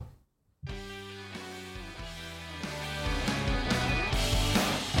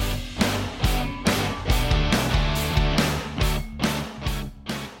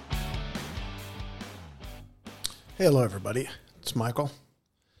Hello, everybody. It's Michael.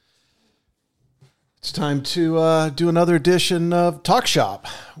 It's time to do another edition of Talk Shop,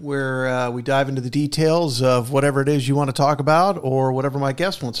 where we dive into the details of whatever it is you want to talk about or whatever my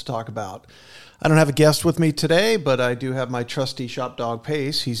guest wants to talk about. I don't have a guest with me today, but I do have my trusty shop dog,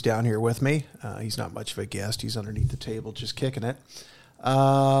 Pace. He's down here with me. He's not much of a guest. He's underneath the table just kicking it.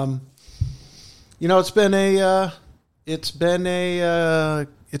 It's been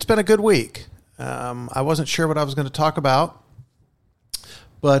a good week. I wasn't sure what I was going to talk about,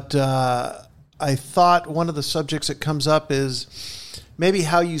 but I thought one of the subjects that comes up is maybe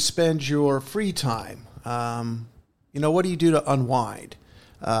how you spend your free time. What do you do to unwind?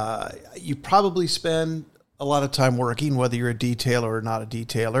 You probably spend a lot of time working, whether you're a detailer or not a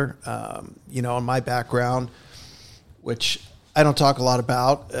detailer. In my background, which I don't talk a lot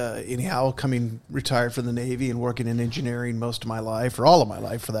about, anyhow, coming retired from the Navy and working in engineering most of my life, or all of my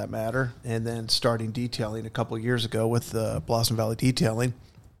life for that matter, and then starting detailing a couple of years ago with Blossom Valley Detailing.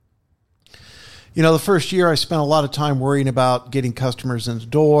 The first year I spent a lot of time worrying about getting customers in the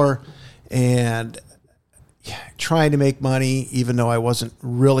door and trying to make money, even though I wasn't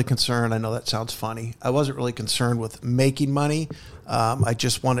really concerned. I know that sounds funny. I wasn't really concerned with making money. I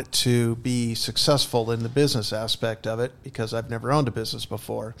just wanted to be successful in the business aspect of it because I've never owned a business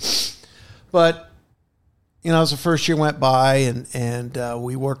before. But, as the first year went by and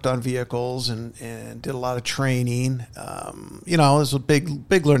we worked on vehicles and did a lot of training, it was a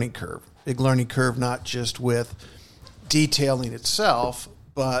big learning curve. Big learning curve, not just with detailing itself,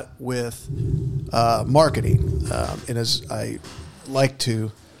 but with marketing. And as I like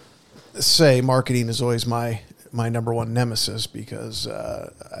to say, marketing is always my number one nemesis because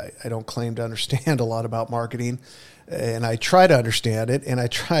I don't claim to understand a lot about marketing. And I try to understand it, and I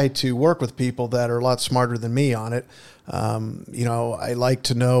try to work with people that are a lot smarter than me on it. I like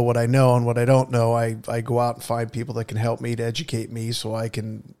to know what I know, and what I don't know, I go out and find people that can help me to educate me so I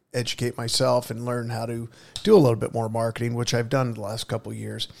can educate myself and learn how to do a little bit more marketing, which I've done the last couple of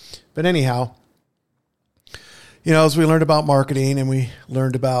years. But anyhow, as we learned about marketing and we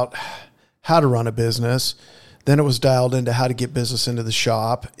learned about how to run a business, then it was dialed into how to get business into the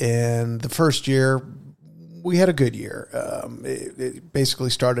shop. And the first year, we had a good year. It basically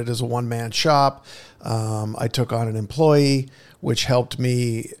started as a one-man shop. I took on an employee, which helped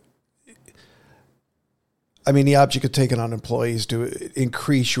me. The object of taking on employees to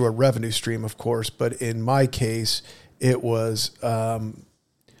increase your revenue stream, of course. But in my case, it was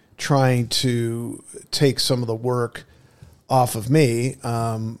trying to take some of the work off of me.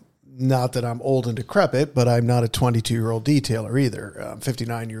 Not that I'm old and decrepit, but I'm not a 22-year-old detailer either. I'm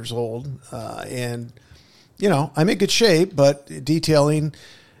 59 years old. And I'm in good shape, but detailing,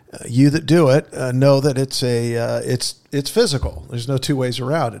 you that do it know that it's physical. There's no two ways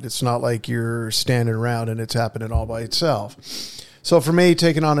around it. It's not like you're standing around and it's happening all by itself. So for me,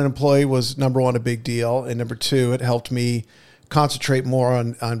 taking on an employee was, number one, a big deal. And number two, it helped me concentrate more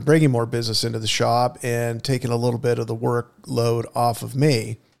on bringing more business into the shop and taking a little bit of the workload off of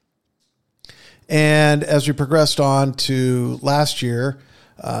me. And as we progressed on to last year,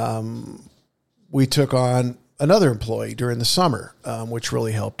 we took on another employee during the summer, which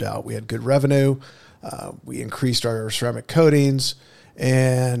really helped out. We had good revenue. We increased our ceramic coatings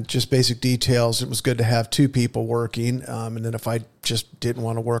and just basic details. It was good to have two people working. And then if I just didn't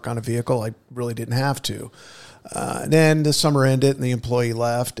want to work on a vehicle, I really didn't have to. And then the summer ended and the employee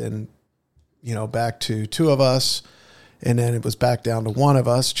left and, back to two of us. And then it was back down to one of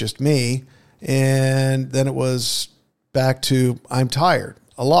us, just me. And then it was back to, I'm tired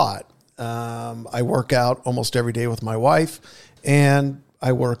a lot. I work out almost every day with my wife, and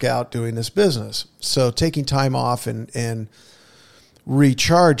I work out doing this business. So taking time off and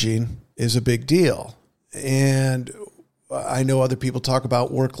recharging is a big deal. And I know other people talk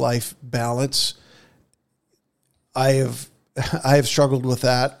about work-life balance. I have struggled with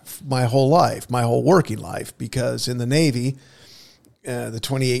that my whole life, my whole working life, because in the Navy, the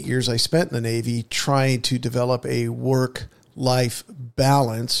 28 years I spent in the Navy, trying to develop a work-life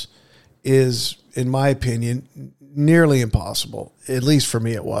balance is, in my opinion, nearly impossible. At least for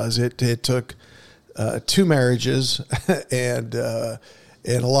me, it was. It took two marriages and a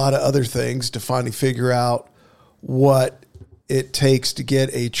lot of other things to finally figure out what it takes to get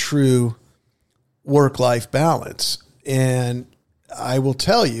a true work-life balance. And I will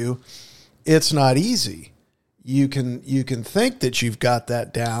tell you, it's not easy. You can think that you've got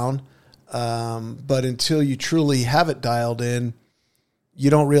that down, but until you truly have it dialed in, you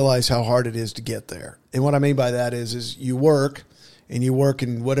don't realize how hard it is to get there. And what I mean by that is you work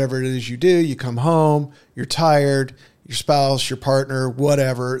in whatever it is you do. You come home, you're tired, your spouse, your partner,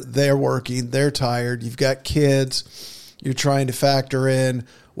 whatever, they're working, they're tired, you've got kids, you're trying to factor in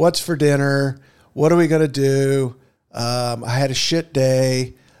what's for dinner, what are we going to do? I had a shit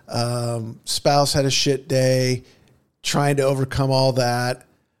day. Spouse had a shit day, trying to overcome all that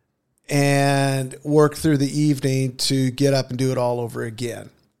and work through the evening to get up and do it all over again.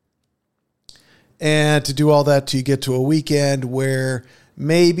 And to do all that till you get to a weekend where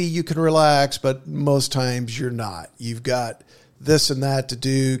maybe you can relax, but most times you're not. You've got this and that to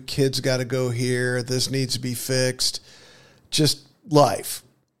do. Kids got to go here. This needs to be fixed. Just life.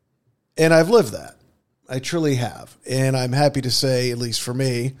 And I've lived that. I truly have. And I'm happy to say, at least for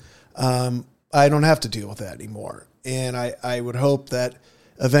me, I don't have to deal with that anymore. And I would hope that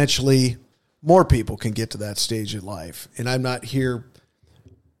eventually more people can get to that stage of life. And I'm not here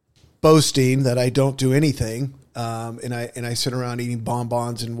boasting that I don't do anything. And I sit around eating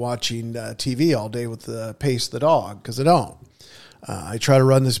bonbons and watching TV all day with the Pace the dog, because I don't. I try to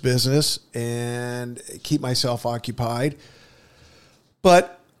run this business and keep myself occupied.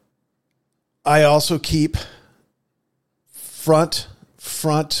 But I also keep front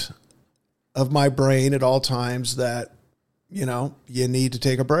of my brain at all times that, you need to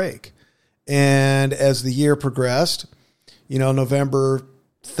take a break. And as the year progressed, November,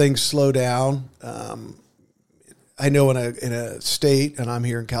 things slow down. I know in a state, and I'm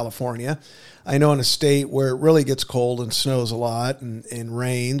here in California, I know in a state where it really gets cold and snows a lot and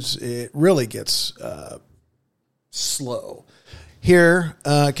rains, it really gets slow. Here,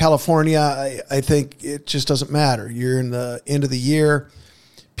 California, I think it just doesn't matter. You're in the end of the year.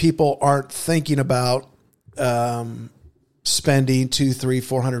 People aren't thinking about spending $200, $300,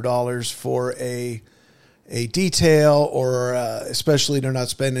 $400 for a detail, or especially they're not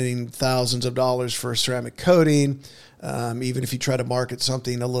spending thousands of dollars for a ceramic coating. Even if you try to market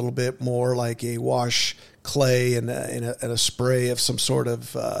something a little bit more like a wash clay and a spray of some sort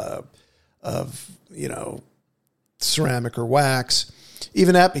of ceramic or wax,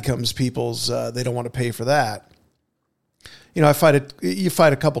 even that becomes people's, they don't want to pay for that. You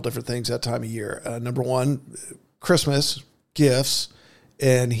fight a couple different things that time of year. Number one, Christmas gifts,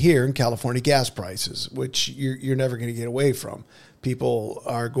 and here in California, gas prices, which you're never going to get away from. People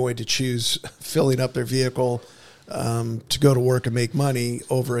are going to choose filling up their vehicle to go to work and make money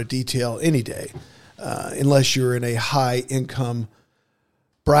over a detail any day, unless you're in a high income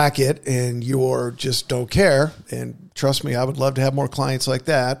bracket and you're just don't care. And trust me, I would love to have more clients like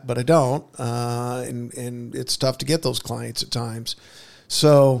that, but I don't. And it's tough to get those clients at times.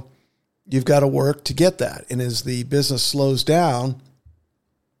 So you've got to work to get that. And as the business slows down,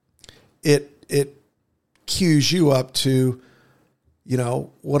 it cues you up to,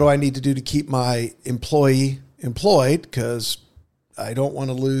 what do I need to do to keep my employee employed? Because I don't want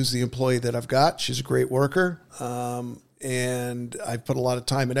to lose the employee that I've got. She's a great worker. And I've put a lot of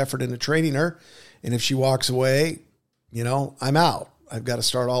time and effort into training her. And if she walks away, I'm out. I've got to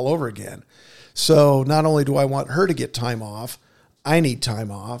start all over again. So not only do I want her to get time off, I need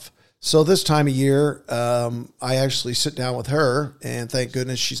time off. So this time of year, I actually sit down with her, and thank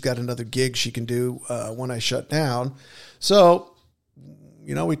goodness she's got another gig she can do when I shut down. So,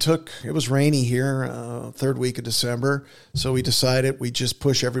 it was rainy here, third week of December. So we decided we just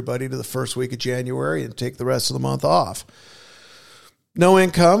push everybody to the first week of January and take the rest of the month off. No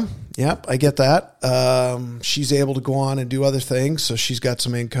income. Yep, I get that. She's able to go on and do other things, so she's got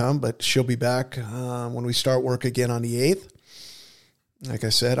some income, but she'll be back when we start work again on the 8th. Like I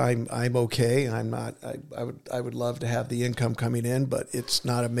said, I'm okay. I'm not. I would love to have the income coming in, but it's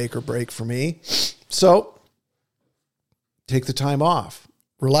not a make or break for me. So take the time off,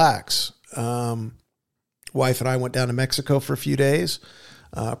 relax. Wife and I went down to Mexico for a few days.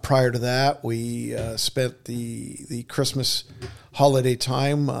 Prior to that, we spent the Christmas holiday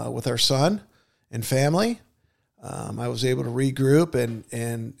time with our son and family. I was able to regroup,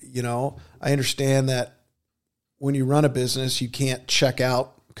 and I understand that when you run a business, you can't check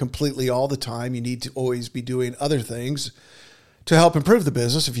out completely all the time. You need to always be doing other things to help improve the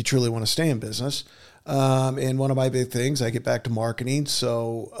business if you truly want to stay in business. And one of my big things, I get back to marketing.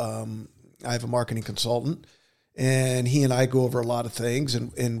 So I have a marketing consultant, and he and I go over a lot of things.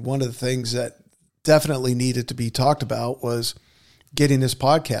 And one of the things that definitely needed to be talked about was getting this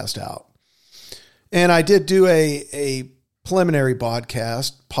podcast out. And I did do a preliminary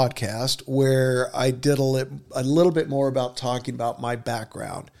podcast where I did a little bit more about talking about my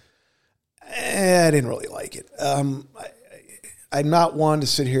background. I didn't really like it. I'm not one to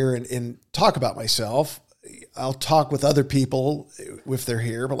sit here and talk about myself. I'll talk with other people if they're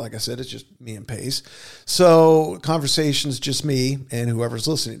here, but like I said, it's just me and Pace. So conversation's just me and whoever's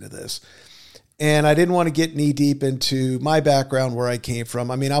listening to this. And I didn't want to get knee deep into my background, where I came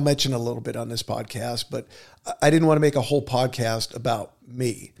from. I mean, I'll mention a little bit on this podcast, but I didn't want to make a whole podcast about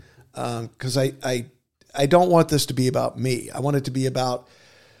me, because I don't want this to be about me. I want it to be about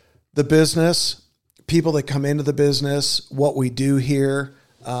the business, people that come into the business, what we do here,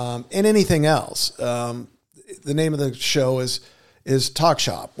 and anything else. The name of the show is Talk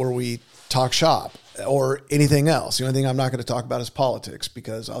Shop, where we talk shop, or anything else. The only thing I'm not going to talk about is politics,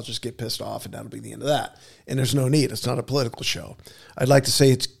 because I'll just get pissed off and that'll be the end of that. And there's no need. It's not a political show. I'd like to say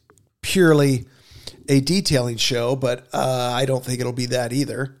it's purely a detailing show, but I don't think it'll be that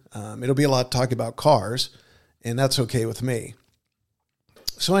either. It'll be a lot of talking about cars, and that's okay with me.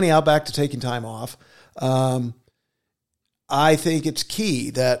 So anyhow, back to taking time off. I think it's key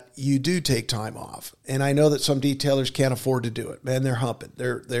that you do take time off. And I know that some detailers can't afford to do it. Man, they're humping.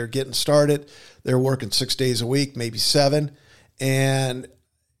 They're getting started. They're working 6 days a week, maybe 7. And,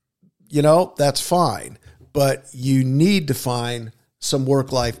 that's fine. But you need to find some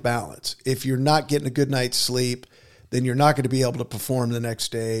work-life balance. If you're not getting a good night's sleep, then you're not going to be able to perform the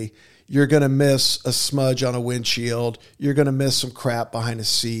next day. You're going to miss a smudge on a windshield. You're going to miss some crap behind a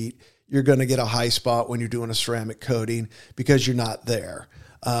seat. You're going to get a high spot when you're doing a ceramic coating because you're not there.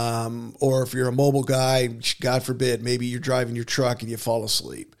 Or if you're a mobile guy, God forbid, maybe you're driving your truck and you fall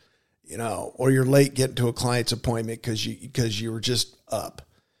asleep, or you're late getting to a client's appointment because you were just up.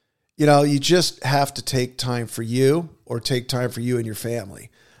 You just have to take time for you, or take time for you and your family.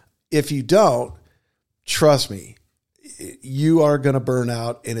 If you don't, trust me, you are going to burn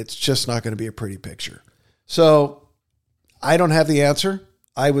out, and it's just not going to be a pretty picture. So I don't have the answer.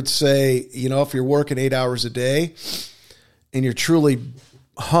 I would say, if you're working 8 hours a day and you're truly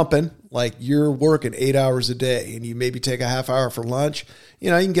humping, like you're working 8 hours a day, and you maybe take a half hour for lunch,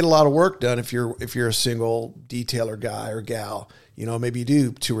 you can get a lot of work done if you're a single detailer guy or gal. Maybe you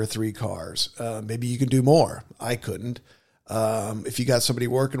do 2 or 3 cars. Maybe you can do more. I couldn't. If you got somebody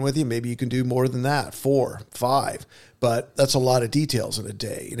working with you, maybe you can do more than that, 4, 5. But that's a lot of details in a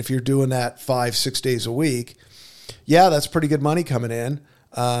day. And if you're doing that 5, 6 days a week, yeah, that's pretty good money coming in.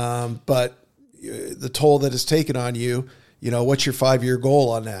 But the toll that is taken on you, what's your 5-year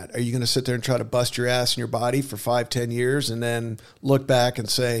goal on that? Are you going to sit there and try to bust your ass in your body for 5, 10 years and then look back and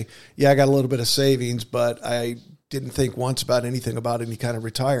say, yeah, I got a little bit of savings, but I didn't think once about anything about any kind of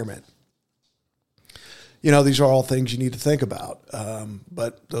retirement? These are all things you need to think about.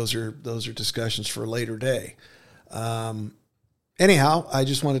 But those are discussions for a later day. Anyhow, I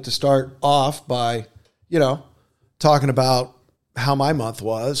just wanted to start off by, talking about how my month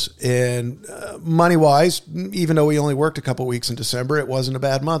was. And money-wise, even though we only worked a couple weeks in December, it wasn't a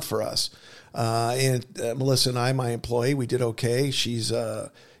bad month for us. And Melissa and I, my employee, we did okay. She's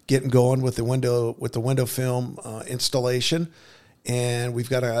getting going with the window film installation, and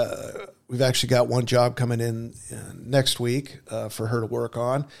we've actually got one job coming in next week for her to work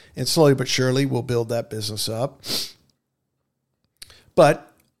on, and slowly but surely we'll build that business up. But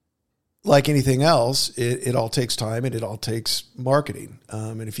like anything else, it all takes time, and it all takes marketing.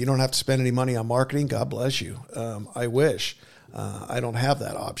 And if you don't have to spend any money on marketing, God bless you. I wish. I don't have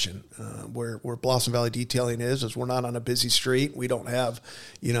that option. Where Blossom Valley Detailing is we're not on a busy street. We don't have,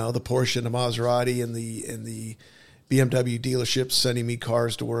 the Porsche and the Maserati and the BMW dealerships sending me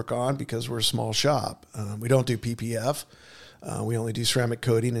cars to work on, because we're a small shop. We don't do PPF. We only do ceramic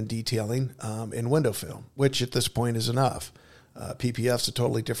coating and detailing and window film, which at this point is enough. PPF's a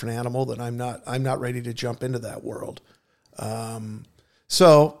totally different animal that I'm not ready to jump into that world.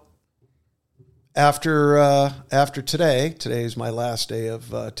 So after today is my last day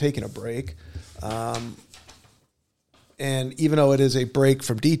of taking a break. And even though it is a break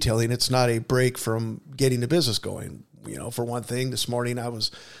from detailing, it's not a break from getting the business going. For one thing, this morning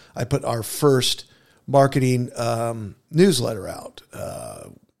I put our first marketing newsletter out.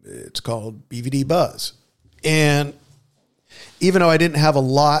 It's called BVD Buzz. And even though I didn't have a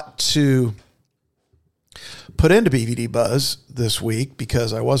lot to put into BVD Buzz this week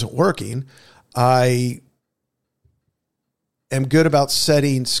because I wasn't working, I am good about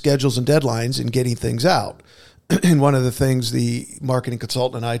setting schedules and deadlines and getting things out. And one of the things the marketing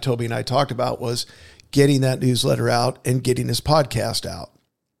consultant Toby and I talked about was getting that newsletter out and getting this podcast out.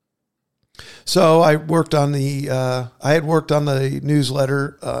 So I worked on I had worked on the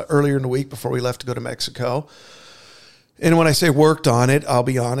newsletter earlier in the week before we left to go to Mexico. And when I say worked on it, I'll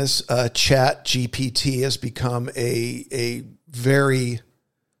be honest, ChatGPT has become a very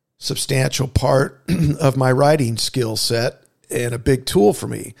substantial part of my writing skill set and a big tool for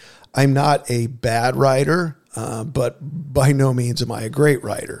me. I'm not a bad writer, but by no means am I a great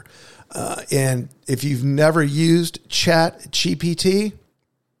writer. And if you've never used ChatGPT,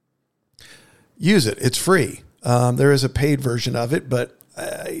 use it. It's free. There is a paid version of it, but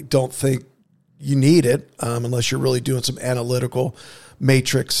I don't think you need it unless you're really doing some analytical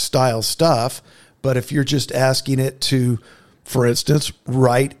matrix style stuff. But if you're just asking it to, for instance,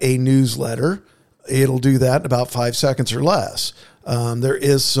 write a newsletter, it'll do that in about 5 seconds or less. There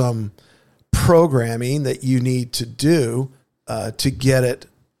is some programming that you need to do to get it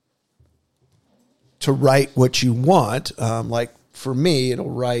to write what you want. Like for me, it'll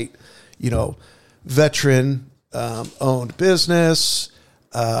write, veteran owned business,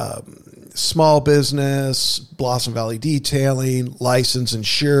 small business, Blossom Valley detailing, license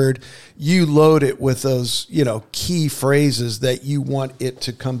insured. You load it with those, key phrases that you want it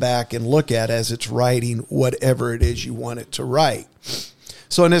to come back and look at as it's writing whatever it is you want it to write.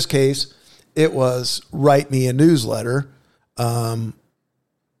 So in this case, it was write me a newsletter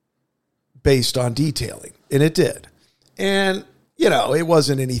based on detailing. And it did. And, it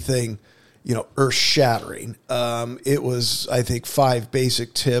wasn't anything, earth shattering. It was, I think, 5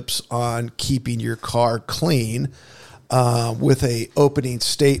 basic tips on keeping your car clean with a opening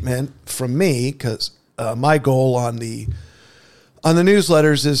statement from me, because my goal on the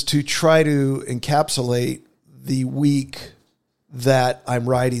newsletters is to try to encapsulate the week that I'm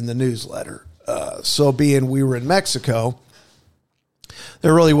writing the newsletter. So being we were in Mexico,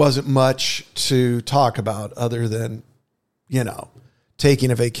 there really wasn't much to talk about other than,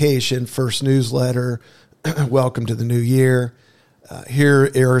 taking a vacation, first newsletter, welcome to the new year. Here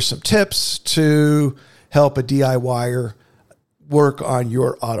are some tips to help a DIYer work on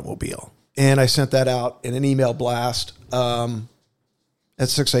your automobile. And I sent that out in an email blast at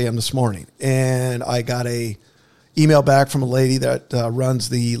 6 a.m. this morning. And I got a email back from a lady that runs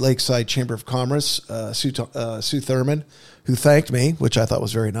the Lakeside Chamber of Commerce, Sue Thurman, who thanked me, which I thought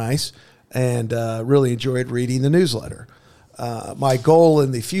was very nice, and really enjoyed reading the newsletter. My goal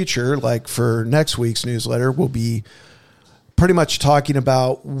in the future, like for next week's newsletter, will be pretty much talking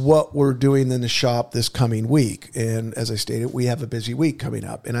about what we're doing in the shop this coming week. And as I stated, we have a busy week coming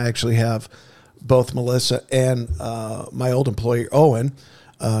up. And I actually have both Melissa and my old employer, Owen,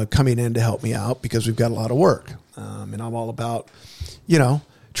 coming in to help me out because we've got a lot of work. And I'm all about,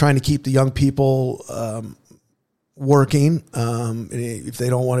 trying to keep the young people working. If they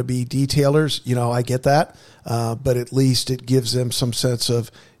don't want to be detailers, I get that. But at least it gives them some sense of,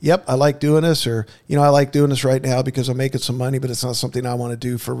 yep, I like doing this, or, I like doing this right now because I'm making some money, but it's not something I want to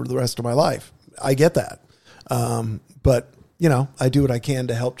do for the rest of my life. I get that. But I do what I can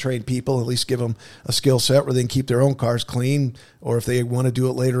to help train people, at least give them a skill set where they can keep their own cars clean, or if they want to do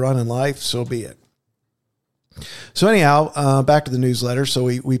it later on in life, so be it. So anyhow, back to the newsletter. So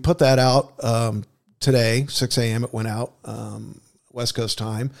we put that out today, 6 a.m. It went out, West Coast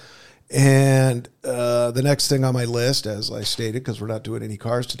time. And the next thing on my list, as I stated, because we're not doing any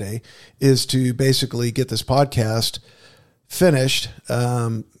cars today, is to basically get this podcast finished,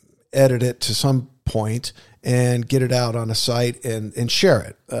 edit it to some point, and get it out on a site and share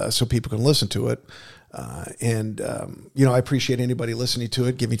it so people can listen to it. I appreciate anybody listening to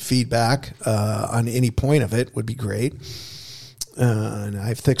it, giving feedback on any point of it would be great. And I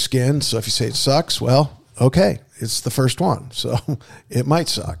have thick skin, so if you say it sucks, well, okay, it's the first one, so it might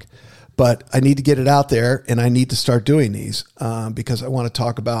suck. But I need to get it out there, and I need to start doing these because I want to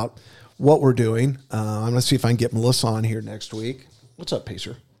talk about what we're doing. I'm going to see if I can get Melissa on here next week. What's up,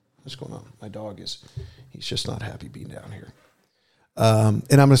 Pacer? What's going on? My dog he's just not happy being down here. And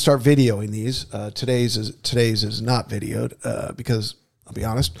I'm going to start videoing these. Today's is not videoed because, I'll be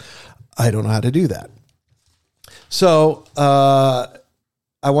honest, I don't know how to do that. So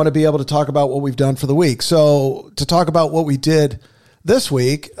I want to be able to talk about what we've done for the week. So to talk about what we did this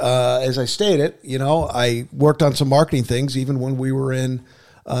week, as I stated, I worked on some marketing things even when we were in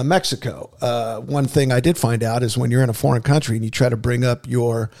Mexico. One thing I did find out is when you're in a foreign country and you try to bring up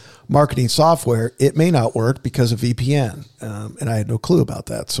your marketing software, it may not work because of VPN. And I had no clue about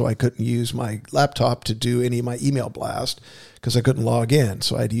that. So I couldn't use my laptop to do any of my email blast because I couldn't log in.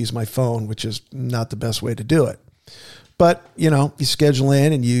 So I had to use my phone, which is not the best way to do it. But, you schedule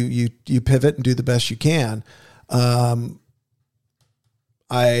in and you pivot and do the best you can.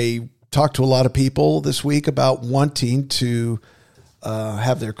 I talked to a lot of people this week about wanting to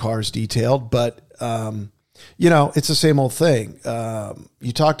have their cars detailed, but, it's the same old thing.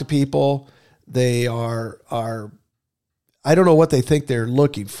 You talk to people, they are, I don't know what they think they're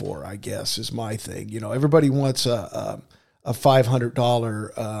looking for, I guess is my thing. Everybody wants a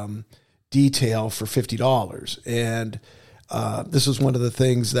 $500 detail for $50. And this is one of the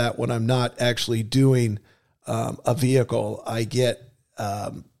things that when I'm not actually doing a vehicle, I get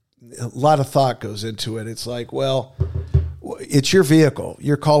a lot of thought goes into it. It's like, well, it's your vehicle.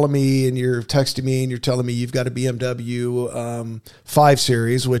 You're calling me and you're texting me and you're telling me you've got a BMW 5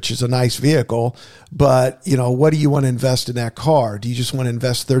 Series, which is a nice vehicle. But, what do you want to invest in that car? Do you just want to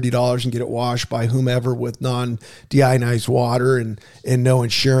invest $30 and get it washed by whomever with non-deionized water and no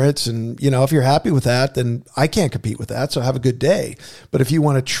insurance? And, if you're happy with that, then I can't compete with that. So have a good day. But if you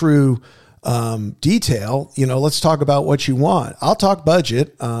want a true detail, let's talk about what you want. I'll talk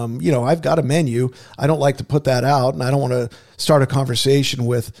budget. I've got a menu. I don't like to put that out, and I don't want to start a conversation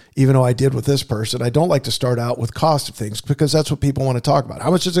with, even though I did with this person, I don't like to start out with cost of things because that's what people want to talk about.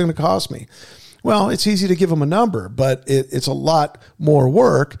 How much is it going to cost me? Well, it's easy to give them a number, but it's a lot more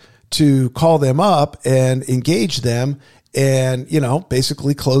work to call them up and engage them and,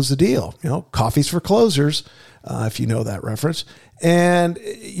 basically close the deal. Coffee's for closers, if you know that reference. And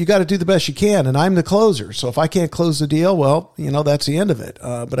you got to do the best you can. And I'm the closer. So if I can't close the deal, well, that's the end of it.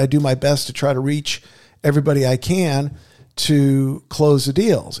 But I do my best to try to reach everybody I can to close the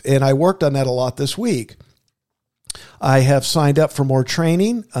deals. And I worked on that a lot this week. I have signed up for more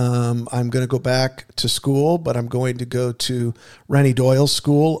training. I'm going to go back to school, but I'm going to go to Rennie Doyle's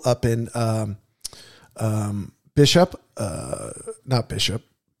school up in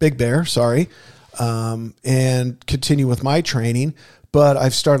Big Bear, sorry. And continue with my training. But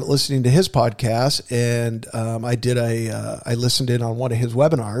I've started listening to his podcast, and I listened in on one of his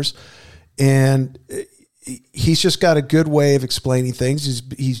webinars, and he's just got a good way of explaining things.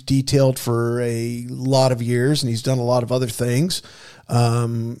 He's detailed for a lot of years, and he's done a lot of other things.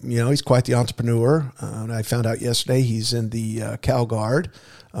 He's quite the entrepreneur. And I found out yesterday he's in the Cal Guard.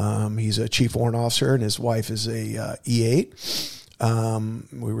 He's a chief warrant officer, and his wife is a E8.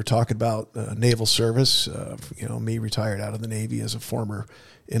 We were talking about naval service, me retired out of the Navy as a former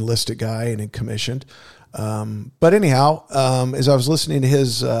enlisted guy and in commissioned. But anyhow, as I was listening to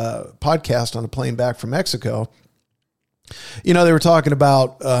his podcast on the plane back from Mexico, they were talking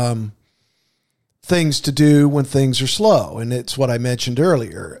about things to do when things are slow. And it's what I mentioned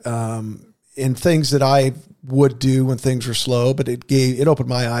earlier. And things that I would do when things were slow, but it opened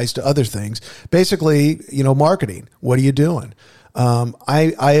my eyes to other things. Basically, marketing. What are you doing?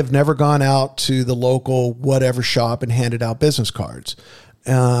 I have never gone out to the local whatever shop and handed out business cards.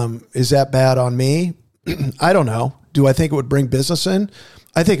 Is that bad on me? I don't know. Do I think it would bring business in?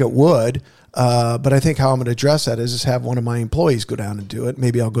 I think it would. But I think how I'm going to address that is have one of my employees go down and do it.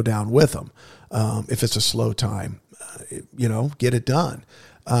 Maybe I'll go down with them. If it's a slow time, get it done.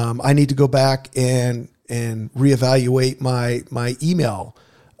 I need to go back and reevaluate my email,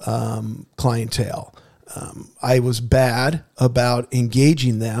 clientele. I was bad about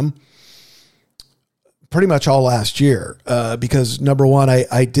engaging them pretty much all last year because, number one,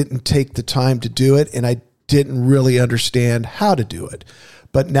 I didn't take the time to do it, and I didn't really understand how to do it.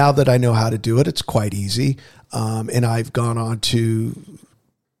 But now that I know how to do it, it's quite easy. And I've gone on to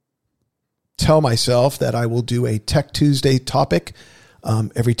tell myself that I will do a Tech Tuesday topic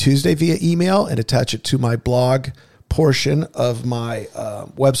every Tuesday via email and attach it to my blog portion of my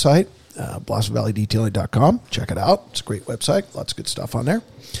website. BlossomValleyDetailing.com. Check it out. It's a great website. Lots of good stuff on there.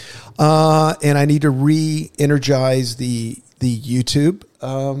 And I need to re-energize the YouTube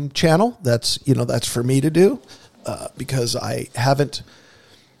channel. That's for me to do because I haven't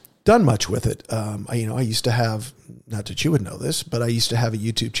done much with it. I used to have, not that you would know this, but I used to have a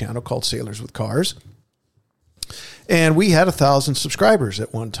YouTube channel called Sailors with Cars. And we had 1,000 subscribers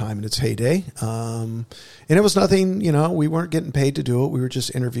at one time in its heyday. And it was nothing, we weren't getting paid to do it. We were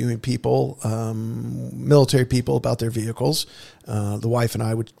just interviewing people, military people about their vehicles. The wife and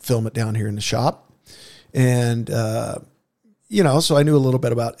I would film it down here in the shop. And, so I knew a little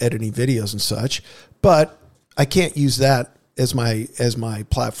bit about editing videos and such, but I can't use that as my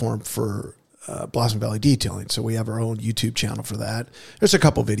platform for Blossom Valley Detailing. So we have our own YouTube channel for that. There's a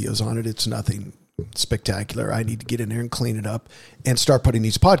couple videos on it. It's nothing spectacular. I need to get in there and clean it up and start putting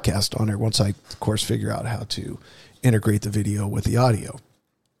these podcasts on there once I, of course, figure out how to integrate the video with the audio.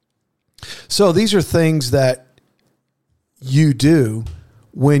 So these are things that you do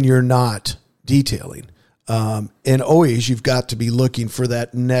when you're not detailing. And always you've got to be looking for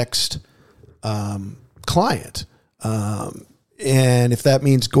that next client. And if that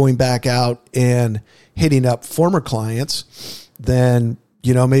means going back out and hitting up former clients, then,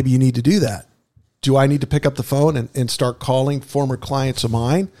 maybe you need to do that. Do I need to pick up the phone and start calling former clients of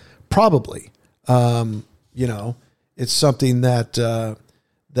mine? Probably. It's something that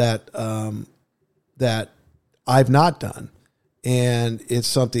I've not done, and it's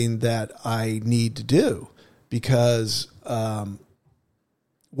something that I need to do because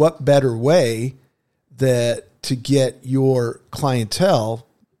what better way to get your clientele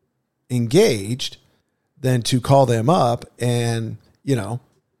engaged than to call them up and,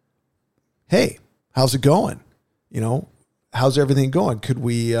 hey, how's it going? How's everything going? Can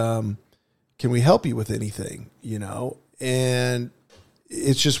we help you with anything? And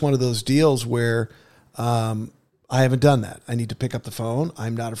it's just one of those deals where I haven't done that. I need to pick up the phone.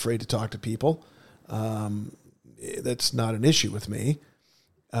 I'm not afraid to talk to people. That's not an issue with me.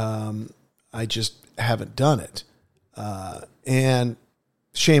 I just haven't done it. And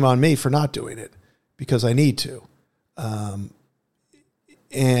shame on me for not doing it because I need to.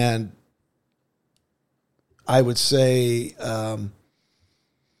 And I would say,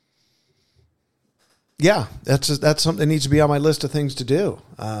 that's something that needs to be on my list of things to do.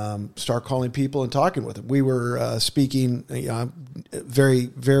 Start calling people and talking with them. We were speaking, I'm very,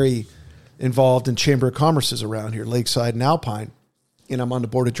 very involved in Chamber of Commerce's around here, Lakeside and Alpine. And I'm on the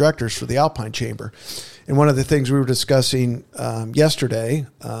board of directors for the Alpine Chamber. And one of the things we were discussing yesterday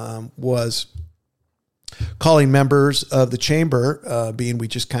was calling members of the chamber, being we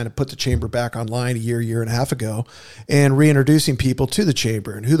just kind of put the chamber back online a year and a half ago, and reintroducing people to the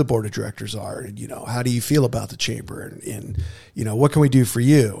chamber and who the board of directors are. And, how do you feel about the chamber? And what can we do for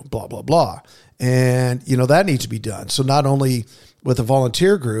you? Blah, blah, blah. And, that needs to be done. So not only with a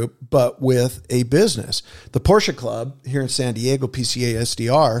volunteer group, but with a business. The Porsche Club here in San Diego, PCA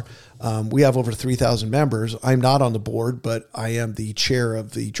SDR, we have over 3,000 members. I'm not on the board, but I am the chair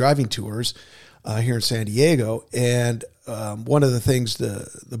of the driving tours here in San Diego. And one of the things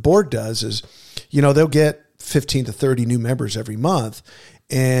the board does is, they'll get 15 to 30 new members every month,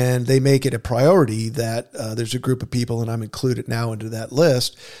 and they make it a priority that there's a group of people, and I'm included now into that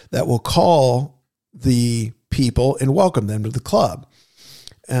list, that will call the people and welcome them to the club.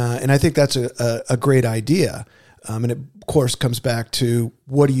 And I think that's a great idea. And it, of course, comes back to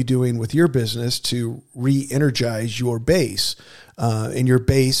what are you doing with your business to re-energize your base? And your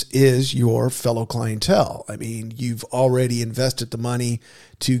base is your fellow clientele. I mean, you've already invested the money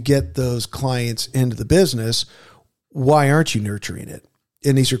to get those clients into the business. Why aren't you nurturing it?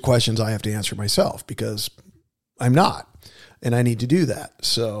 And these are questions I have to answer myself because I'm not. And I need to do that.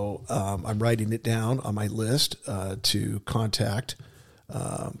 So I'm writing it down on my list to contact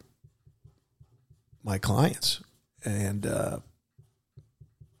my clients and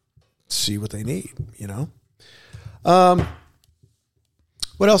see what they need,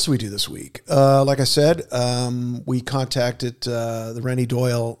 What else do we do this week? Like I said, we contacted the Rennie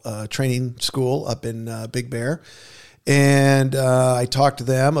Doyle training school up in Big Bear. And I talked to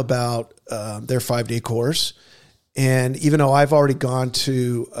them about their 5-day course. And even though I've already gone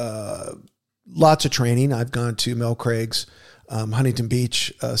to lots of training, I've gone to Mel Craig's Huntington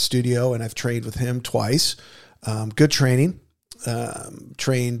Beach studio, and I've trained with him twice. Good training.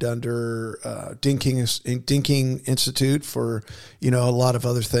 Trained under Ding King Institute for, a lot of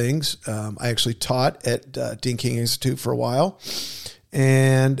other things. I actually taught at Ding King Institute for a while.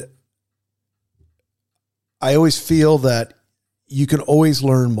 And I always feel that you can always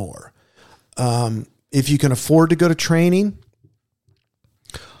learn more. If you can afford to go to training,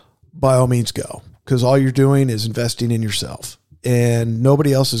 by all means go, because all you're doing is investing in yourself, and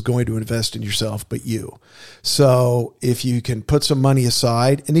nobody else is going to invest in yourself but you. So if you can put some money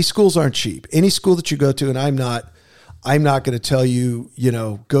aside, and these schools aren't cheap. Any school that you go to, and I'm not going to tell you,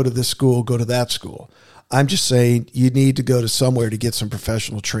 go to this school, go to that school. I'm just saying you need to go to somewhere to get some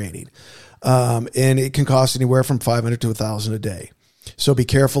professional training. And it can cost anywhere from $500 to $1,000 a day. So be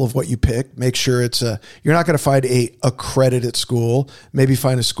careful of what you pick. Make sure you're not going to find a accredited school. Maybe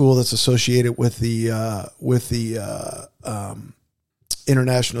find a school that's associated with the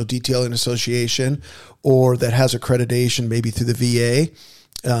International Detailing Association, or that has accreditation maybe through the VA.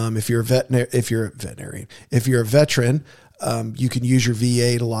 If you're a veteran, you can use your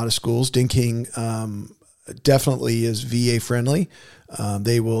VA at a lot of schools. Ding King definitely is VA friendly.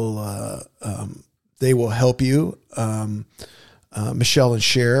 They will help you. Michelle and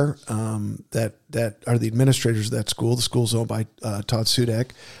Cher, that are the administrators of that school. The school's owned by Todd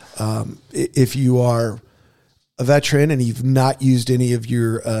Sudek. If you are a veteran and you've not used any of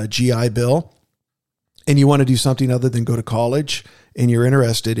your GI Bill, and you want to do something other than go to college, and you're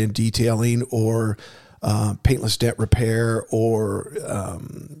interested in detailing or paintless dent repair or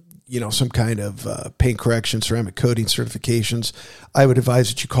some kind of paint correction, ceramic coating certifications, I would advise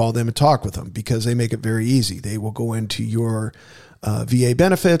that you call them and talk with them, because they make it very easy. They will go into your VA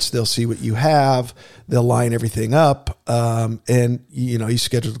benefits. They'll see what you have. They'll line everything up. And you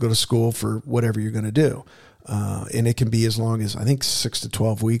schedule to go to school for whatever you're going to do. And it can be as long as, I think, 6 to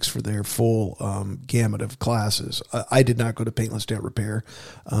 12 weeks for their full gamut of classes. I did not go to paintless dent repair,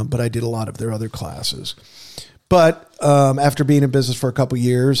 but I did a lot of their other classes. But after being in business for a couple of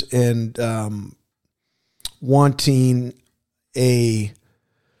years and wanting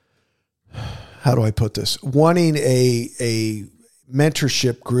how do I put this? Wanting a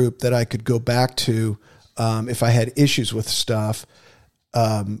mentorship group that I could go back to if I had issues with stuff.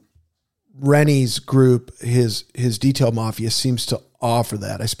 Rennie's group, his Detail Mafia, seems to offer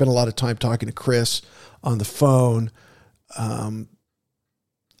that. I spent a lot of time talking to Chris on the phone, and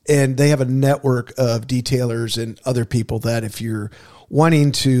they have a network of detailers and other people that if you're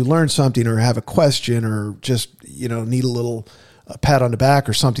wanting to learn something or have a question or just, need a little pat on the back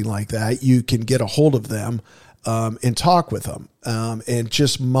or something like that, you can get a hold of them and talk with them. And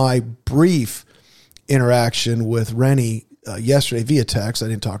just my brief interaction with Rennie yesterday via text, I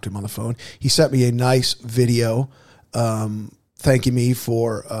didn't talk to him on the phone. He sent me a nice video thanking me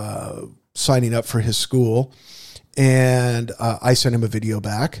for signing up for his school. And I sent him a video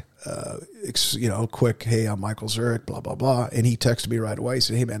back, quick, hey, I'm Michael Zurich, blah, blah, blah. And he texted me right away. He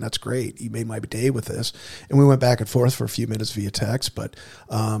said, hey, man, that's great. You made my day with this. And we went back and forth for a few minutes via text. But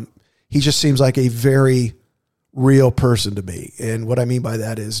he just seems like a very real person to me. And what I mean by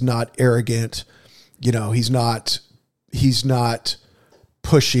that is not arrogant. He's not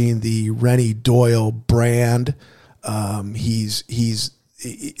pushing the Rennie Doyle brand. He's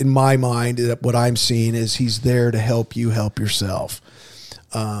in my mind, what I'm seeing is he's there to help you help yourself.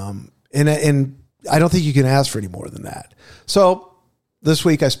 And I don't think you can ask for any more than that. So this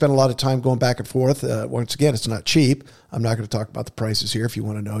week I spent a lot of time going back and forth. Once again, it's not cheap. I'm not going to talk about the prices here. If you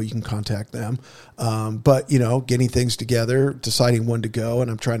want to know, you can contact them. But getting things together, deciding when to go. And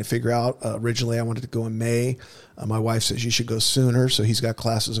I'm trying to figure out, originally I wanted to go in May. My wife says you should go sooner. So he's got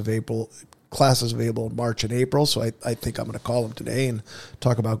classes available in March and April. So I think I'm going to call him today and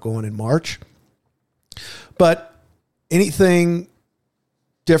talk about going in March. But anything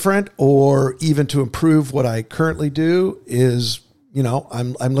different or even to improve what I currently do is,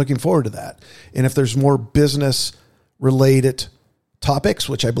 I'm looking forward to that. And if there's more business related topics,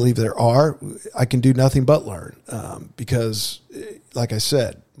 which I believe there are, I can do nothing but learn because, like I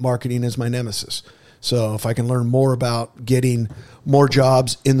said, marketing is my nemesis. So if I can learn more about getting more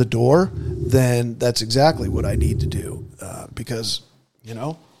jobs in the door, then that's exactly what I need to do because,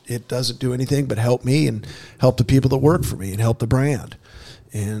 it doesn't do anything but help me and help the people that work for me and help the brand.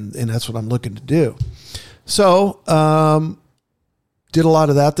 And that's what I'm looking to do. So did a lot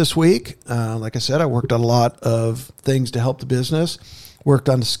of that this week. Like I said, I worked on a lot of things to help the business. Worked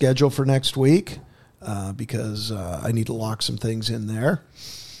on the schedule for next week because I need to lock some things in there.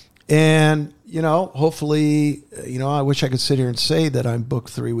 And, hopefully, I wish I could sit here and say that I'm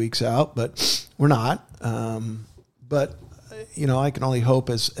booked 3 weeks out, but we're not. But I can only hope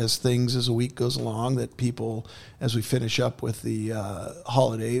as a week goes along that people, as we finish up with the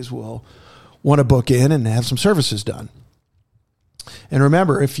holidays, will want to book in and have some services done. And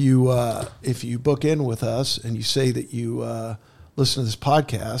remember, if you book in with us and you say that you listen to this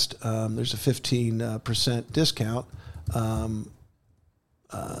podcast, there's a 15% discount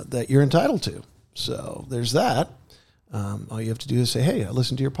that you're entitled to. So there's that. All you have to do is say, hey, I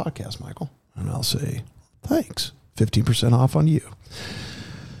listened to your podcast, Michael. And I'll say, thanks. 15% off on you.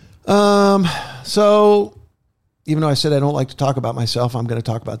 So even though I said I don't like to talk about myself, I'm going to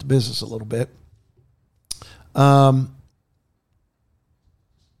talk about the business a little bit.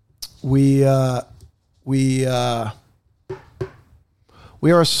 We are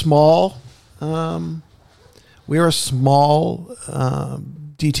a small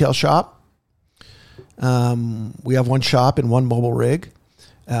detail shop. We have one shop and one mobile rig.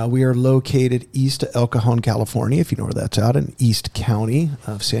 We are located east of El Cajon, California, if you know where that's at, in East County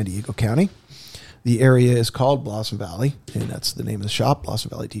of San Diego County. The area is called Blossom Valley, and that's the name of the shop, Blossom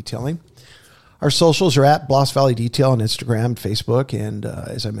Valley Detailing. Our socials are at Blossom Valley Detail on Instagram, Facebook, and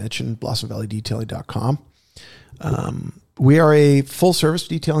as I mentioned, blossomvalleydetailing.com. We are a full-service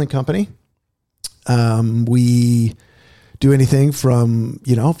detailing company. We do anything from,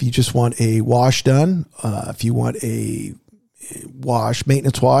 if you just want a wash done, if you want a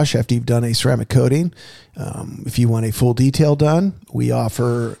maintenance wash after you've done a ceramic coating, if you want a full detail done, we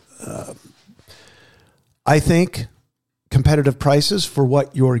offer, I think, competitive prices for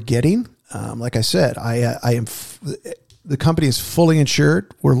what you're getting. Like I said, the company is fully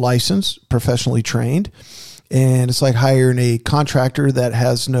insured. We're licensed, professionally trained, and it's like hiring a contractor that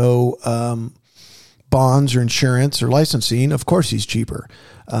has no bonds or insurance or licensing. Of course, he's cheaper,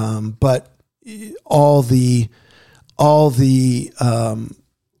 but all the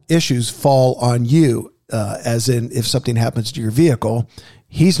issues fall on you. As in, if something happens to your vehicle,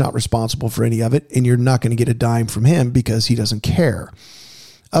 he's not responsible for any of it, and you're not going to get a dime from him because he doesn't care.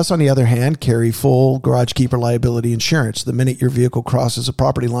 Us, on the other hand, carry full garage keeper liability insurance. The minute your vehicle crosses a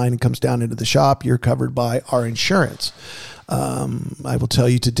property line and comes down into the shop, you're covered by our insurance. I will tell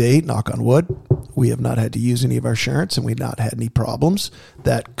you to date, knock on wood, we have not had to use any of our insurance, and we've not had any problems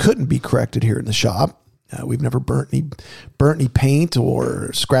that couldn't be corrected here in the shop. We've never burnt any paint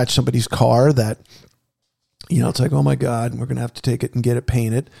or scratched somebody's car that, it's like, oh my God, we're going to have to take it and get it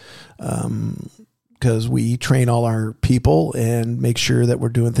painted. Because we train all our people and make sure that we're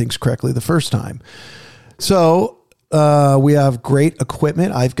doing things correctly the first time. So we have great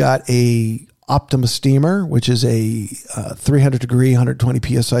equipment. I've got a Optima steamer, which is a 300 degree,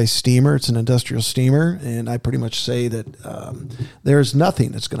 120 PSI steamer. It's an industrial steamer. And I pretty much say that there's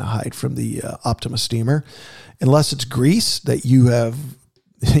nothing that's going to hide from the Optima steamer, unless it's grease that you have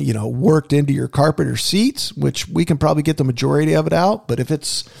worked into your carpet or seats, which we can probably get the majority of it out. But if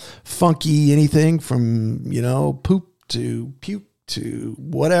it's funky, anything from, poop to puke to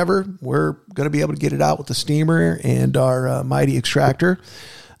whatever, we're going to be able to get it out with the steamer and our mighty extractor.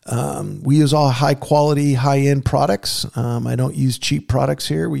 We use all high quality, high end products. I don't use cheap products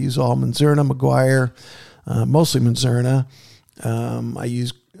here. We use all Manzurna, Maguire, mostly Manzurna. I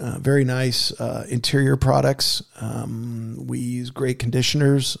use very nice interior products. We use great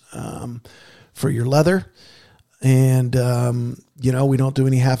conditioners for your leather. And, we don't do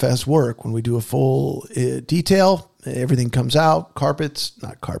any half-ass work. When we do a full detail, everything comes out.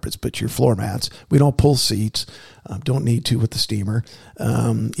 Not carpets, but your floor mats. We don't pull seats. Don't need to with the steamer.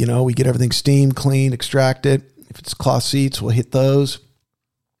 We get everything steamed, cleaned, extracted. If it's cloth seats, we'll hit those.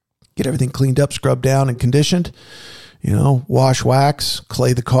 Get everything cleaned up, scrubbed down, and conditioned. Wash, wax,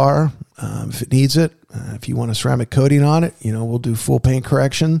 clay the car if it needs it. If you want a ceramic coating on it, we'll do full paint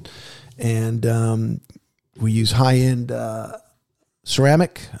correction. And we use high-end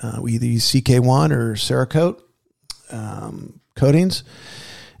ceramic. We either use CK1 or Cerakote coatings.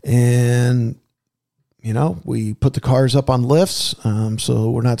 And, we put the cars up on lifts so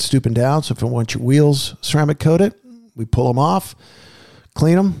we're not stooping down. So if you want your wheels ceramic coated, we pull them off,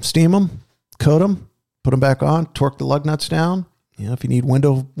 clean them, steam them, coat them, put them back on, torque the lug nuts down. If you need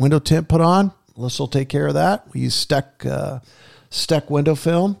window tint put on, Melissa will take care of that. We use Steck window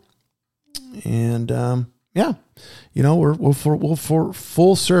film. And, we're for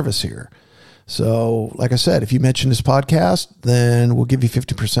full service here. So like I said, if you mention this podcast, then we'll give you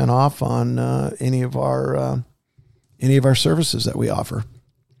 50% off on any of our services that we offer.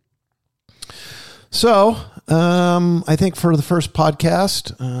 So I think for the first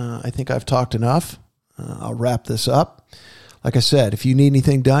podcast, I think I've talked enough. I'll wrap this up. Like I said, if you need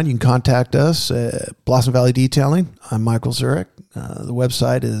anything done, you can contact us at Blossom Valley Detailing. I'm Michael Zurich. The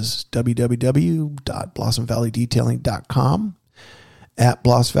website is www.blossomvalleydetailing.com. At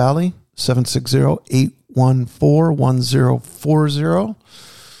Bloss Valley, 760-814-1040.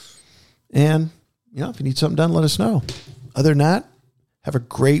 And, if you need something done, let us know. Other than that, have a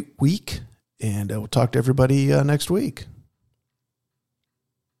great week, and we'll talk to everybody next week.